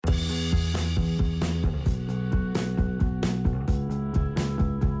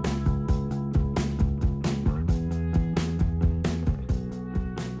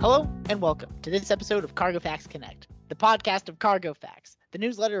Hello and welcome to this episode of Cargo Facts Connect, the podcast of Cargo Facts, the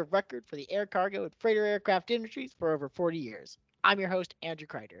newsletter of record for the air cargo and freighter aircraft industries for over 40 years. I'm your host, Andrew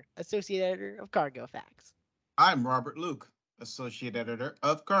Kreider, Associate Editor of Cargo Facts. I'm Robert Luke, Associate Editor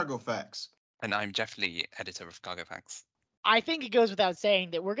of Cargo Facts. And I'm Jeff Lee, Editor of Cargo Facts. I think it goes without saying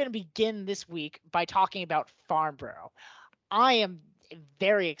that we're going to begin this week by talking about Farnborough. I am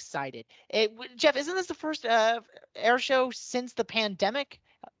very excited. Jeff, isn't this the first air show since the pandemic?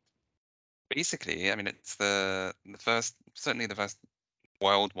 Basically, I mean, it's the first, certainly the first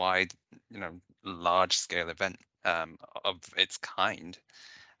worldwide, large-scale event of its kind.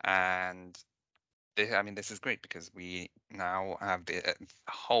 And this is great because we now have the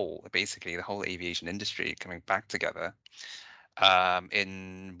whole aviation industry coming back together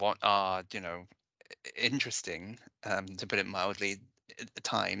in what are, interesting, to put it mildly,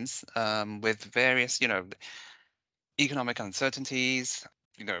 times with various, economic uncertainties,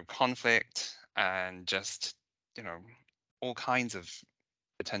 conflict, and just, all kinds of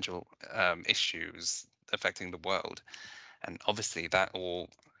potential issues affecting the world. And obviously that all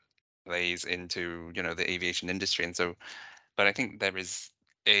plays into, the aviation industry. And so, but I think there is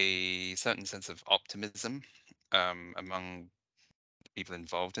a certain sense of optimism among people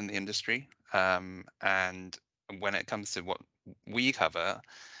involved in the industry. And when it comes to what we cover,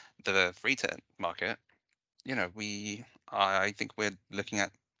 the freighter market, I think we're looking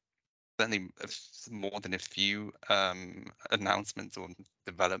at certainly more than a few announcements or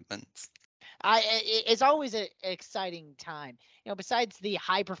developments. It's always an exciting time. Besides the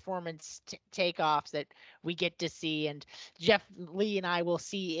high performance takeoffs that we get to see, and Jeff Lee and I will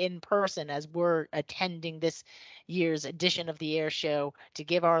see in person as we're attending this year's edition of the Air Show to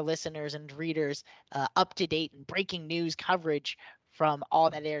give our listeners and readers up to date and breaking news coverage from all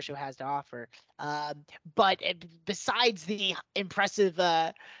that Air Show has to offer. But besides the impressive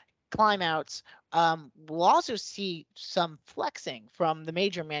climb outs, we'll also see some flexing from the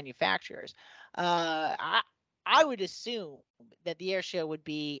major manufacturers. I would assume that the air show would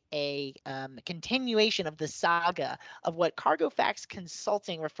be a continuation of the saga of what Cargo Facts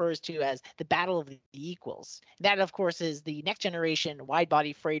Consulting refers to as the Battle of the Equals. That, of course, is the next generation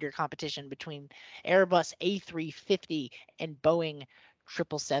wide-body freighter competition between Airbus A350 and Boeing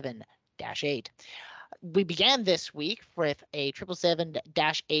 777-8. We began this week with a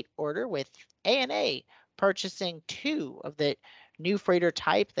 777-8 order, with ANA purchasing 2 of the new freighter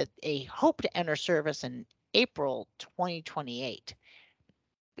type that they hope to enter service in April 2028.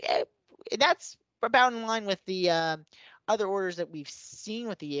 That's about in line with the other orders that we've seen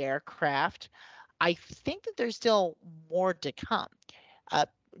with the aircraft. I think that there's still more to come.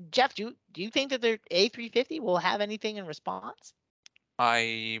 Jeff, do you think that the A350 will have anything in response?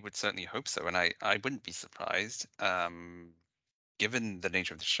 I would certainly hope so, and I wouldn't be surprised, given the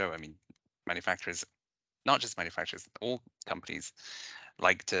nature of the show. I mean, manufacturers, not just manufacturers, all companies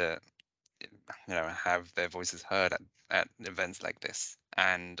like to, have their voices heard at events like this.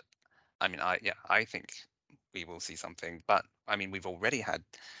 And I mean, I think we will see something. But I mean, we've already had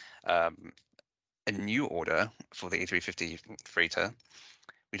a new order for the A350 freighter.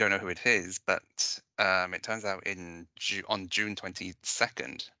 We don't know who it is, but it turns out on June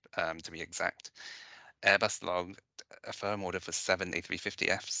 22nd, to be exact, Airbus logged a firm order for 7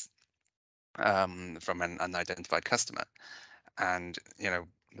 A350Fs from an unidentified customer. And,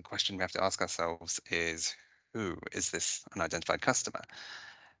 the question we have to ask ourselves is, who is this unidentified customer?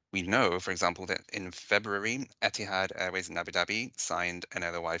 We know, for example, that in February, Etihad Airways in Abu Dhabi signed an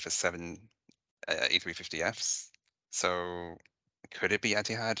LOI for 7 A350Fs. So could it be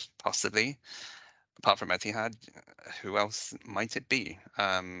Etihad? Possibly. Apart from Etihad, who else might it be?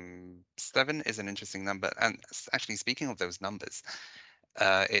 7 is an interesting number. And actually, speaking of those numbers,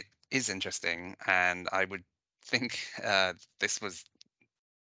 it is interesting. And I would think this was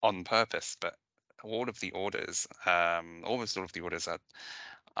on purpose, but almost all of the orders are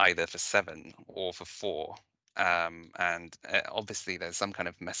either for 7 or for 4. And obviously there's some kind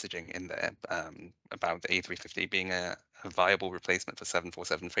of messaging in there about the A350 being a viable replacement for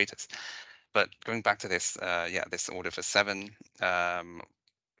 747 freighters. But going back to this, this order for 7,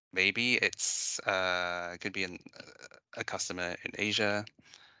 maybe it's could be a customer in Asia.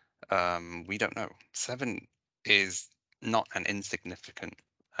 We don't know. 7 is not an insignificant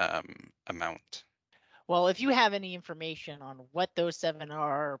amount. Well, if you have any information on what those 7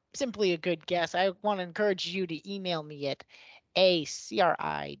 are, simply a good guess, I want to encourage you to email me at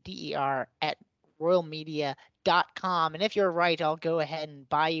acridr@royalmedia.com. And if you're right, I'll go ahead and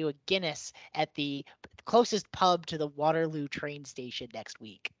buy you a Guinness at the closest pub to the Waterloo train station next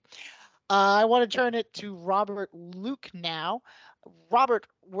week. I want to turn it to Robert Luke now. Robert,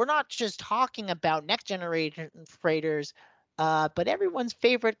 we're not just talking about next generation freighters, but everyone's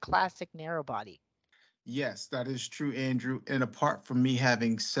favorite classic narrow body. Yes, that is true, Andrew. And apart from me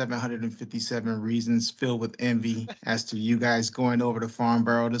having 757 reasons filled with envy as to you guys going over to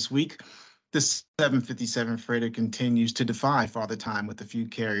Farnborough this week, the 757 freighter continues to defy Father Time with a few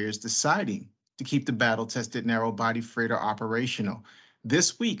carriers deciding to keep the battle tested narrow body freighter operational.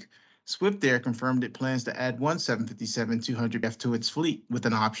 This week, Swift Air confirmed it plans to add one 757-200F to its fleet with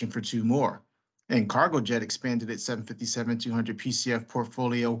an option for two more. And Cargojet expanded its 757-200 PCF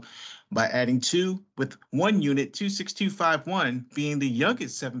portfolio by adding two, with one unit 26251 being the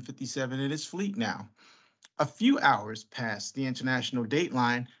youngest 757 in its fleet now. A few hours past the international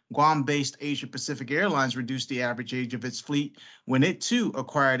dateline, Guam-based Asia Pacific Airlines reduced the average age of its fleet when it too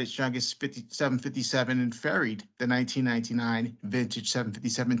acquired its youngest 757 and ferried the 1999 vintage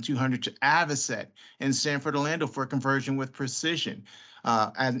 757-200 to Avocet in Sanford, Orlando for conversion with precision.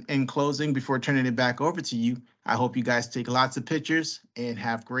 And in closing, before turning it back over to you, I hope you guys take lots of pictures and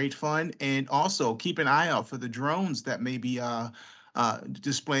have great fun. And also keep an eye out for the drones that may be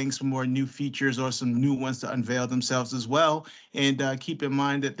displaying some more new features or some new ones to unveil themselves as well. And keep in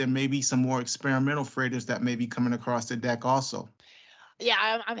mind that there may be some more experimental freighters that may be coming across the deck also.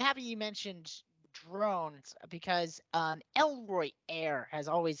 Yeah, I'm happy you mentioned drones because Elroy Air has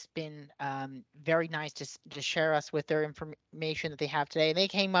always been very nice to share us with their information that they have today. They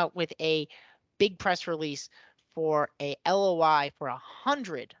came out with a big press release for a LOI for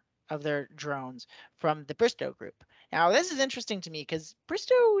 100 of their drones from the Bristow Group. Now, this is interesting to me because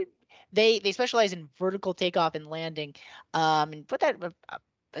Bristow, they specialize in vertical takeoff and landing, and what that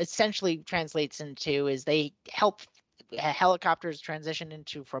essentially translates into is they help helicopters transition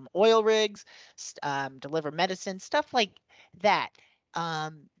into from oil rigs, deliver medicine, stuff like that.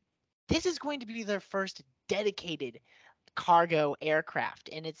 Um, this is going to be their first dedicated cargo aircraft,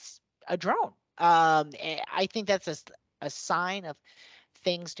 and it's a drone. I think that's a sign of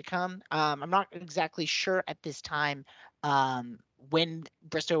things to come. I'm not exactly sure at this time when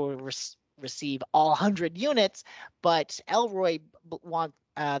Bristow will receive all 100 units, but Elroy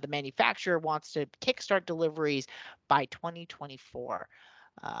the manufacturer wants to kickstart deliveries by 2024.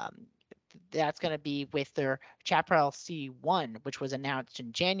 Um, that's going to be with their Chaparral C1, which was announced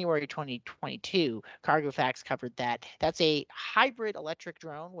in January 2022. Cargofax covered that. That's a hybrid electric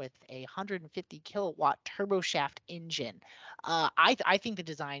drone with a 150 kilowatt turboshaft engine. I think the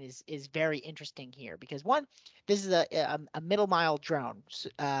design is very interesting here because one, this is a middle mile drone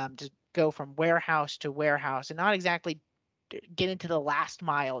to go from warehouse to warehouse and not exactly get into the last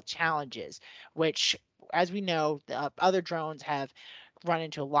mile challenges, which, as we know, other drones have run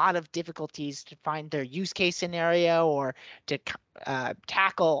into a lot of difficulties to find their use case scenario or to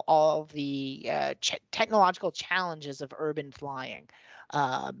tackle all of the technological challenges of urban flying.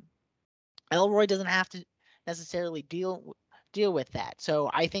 Um, Elroy doesn't have to necessarily deal with that. So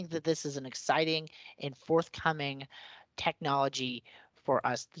I think that this is an exciting and forthcoming technology for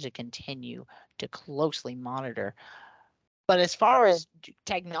us to continue to closely monitor. But as far as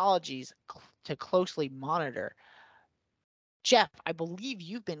technologies to closely monitor, Jeff, I believe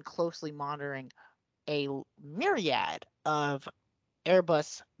you've been closely monitoring a myriad of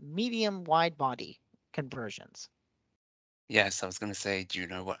Airbus medium wide body conversions. Yes, I was going to say, do you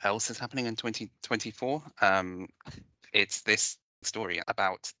know what else is happening in 2024? It's this story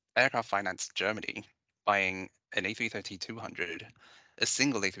about Aircraft Finance Germany buying an A330-200, a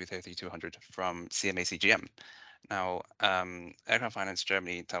single A330-200 from CMA CGM. Now, Aircraft Finance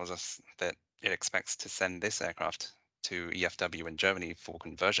Germany tells us that it expects to send this aircraft to EFW in Germany for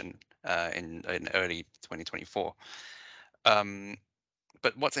conversion in early 2024.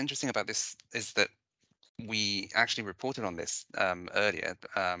 But what's interesting about this is that we actually reported on this earlier.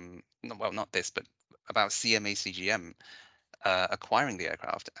 Well, not this, but about CMA CGM acquiring the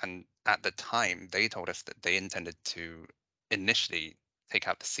aircraft. And at the time, they told us that they intended to initially take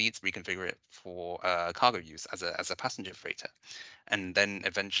out the seats, reconfigure it for cargo use as a passenger freighter, and then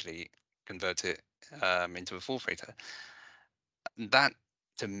eventually convert it into a full freighter. That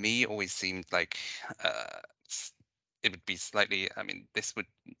to me always seemed like it would be slightly. I mean, this would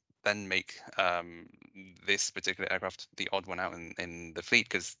then make this particular aircraft the odd one out in the fleet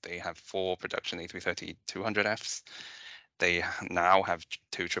because they have 4 production A330-200Fs. They now have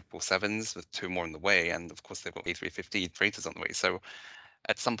 2 777s with 2 more on the way, and of course they've got A350 freighters on the way. So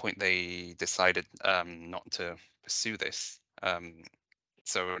at some point they decided not to pursue this.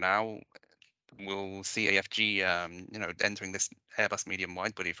 So now we'll see AFG, entering this Airbus medium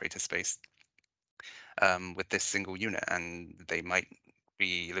wide body freighter space with this single unit, and they might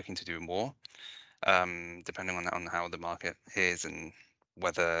be looking to do more. depending on how the market is and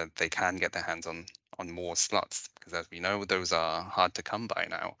whether they can get their hands on more slots, because as we know, those are hard to come by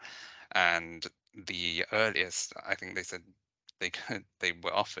now. And the earliest, I think they said they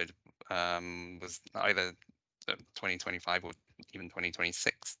were offered was either 2025 or even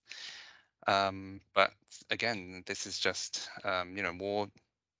 2026. But again, this is just more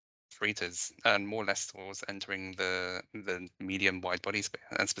freighters and more lessors entering the medium wide body space,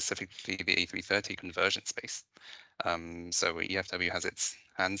 and specifically the A330 conversion space. So EFW has its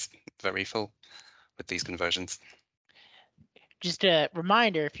hands very full with these conversions. Just a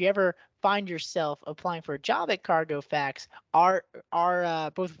reminder, if you ever find yourself applying for a job at Cargofax, our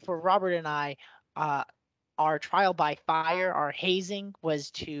both for Robert and I, our trial by fire, our hazing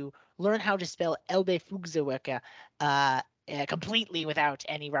was to learn how to spell Elbe Flugzeeuge completely without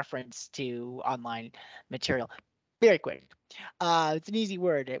any reference to online material. Very quick. It's an easy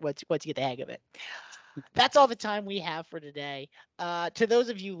word once you get the hang of it. That's all the time we have for today. To those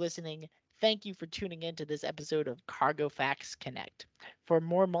of you listening, thank you for tuning in to this episode of Cargofax Connect. For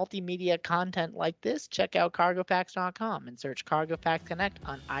more multimedia content like this, check out cargofax.com and search Cargofax Connect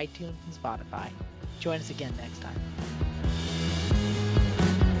on iTunes and Spotify. Join us again next time.